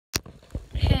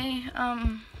Hey,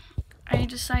 I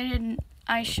decided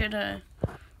I should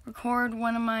record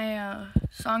one of my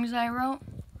songs I wrote.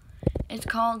 It's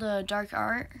called Dark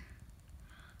Art.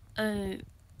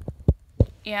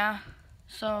 Yeah,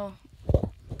 so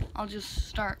I'll just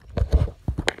start.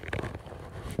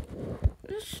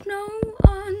 The snow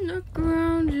on the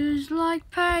ground is like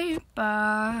paper.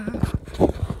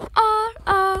 All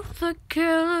of the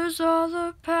killers are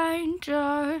the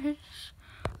painters.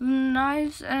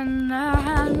 Knives in their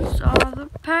hands are the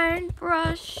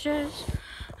paintbrushes.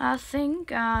 I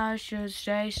think I should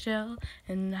stay still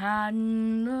and hide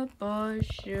in the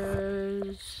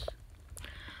bushes.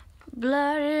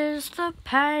 Blood is the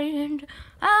paint,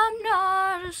 I'm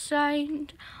not a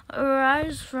saint. I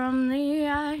rise from the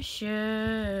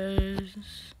ashes.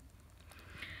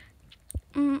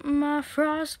 My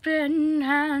frostbitten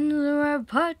hands were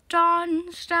put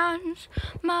on stands.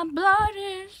 My blood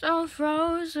is all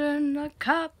frozen, the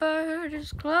cupboard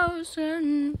is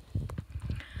closing.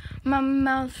 My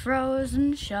mouth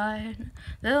frozen shut,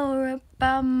 they'll rip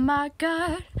out my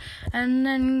gut, and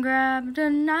then grab the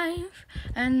knife,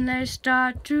 and they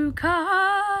start to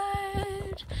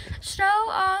cut. Snow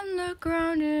on the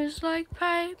ground is like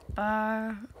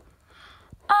paper.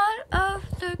 All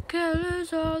of the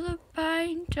killers are the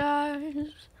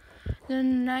painters. The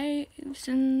knives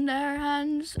in their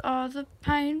hands are the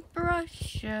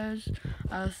paintbrushes.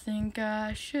 I think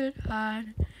I should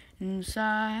hide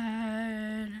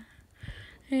inside.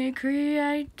 They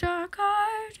create dark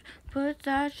art, but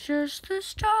that's just the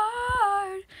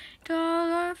start.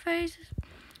 All our faces,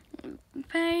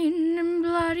 pain and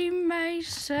bloody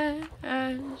maces.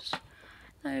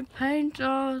 They paint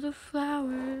all the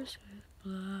flowers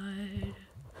blood.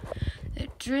 They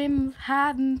dream of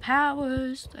having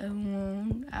powers that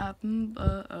won't happen,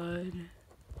 bud.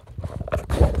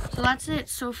 So that's it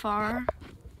so far.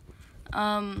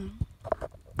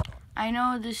 I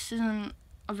know this isn't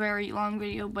a very long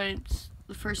video, but it's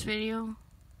the first video.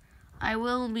 I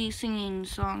will be singing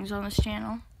songs on this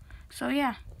channel. So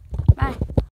yeah, bye.